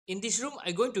In this room,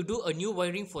 I'm going to do a new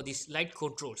wiring for these light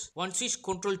controls. One switch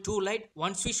control 2 light,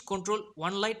 one switch control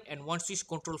 1 light and one switch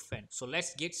control fan. So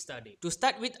let's get started. To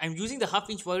start with, I'm using the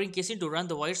half-inch wiring casing to run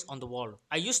the wires on the wall.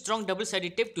 I use strong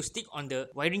double-sided tape to stick on the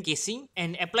wiring casing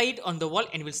and apply it on the wall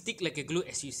and will stick like a glue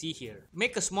as you see here.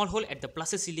 Make a small hole at the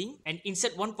plaza ceiling and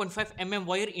insert 1.5 mm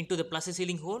wire into the plaza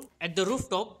ceiling hole. At the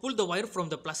rooftop, pull the wire from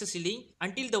the plaza ceiling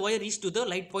until the wire reaches to the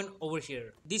light point over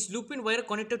here. This loop-in wire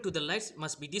connected to the lights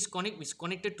must be disconnected which is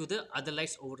connected to the other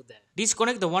lights over there.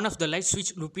 Disconnect the one of the light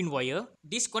switch loop-in wire.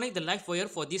 Disconnect the live wire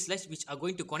for these lights which are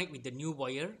going to connect with the new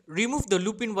wire. Remove the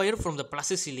loop-in wire from the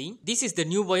plaza ceiling. This is the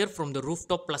new wire from the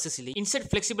rooftop plaza ceiling. Insert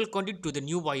flexible conduit to the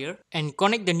new wire and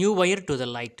connect the new wire to the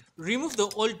light. Remove the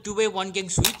old 2-way 1-gang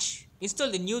switch.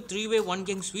 Install the new 3-way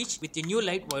 1-gang switch with the new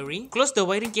light wiring. Close the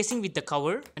wiring casing with the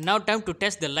cover. And now time to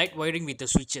test the light wiring with the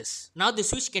switches. Now the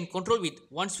switch can control with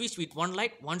one switch with one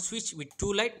light, one switch with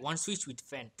two light, one switch with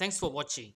fan. Thanks for watching.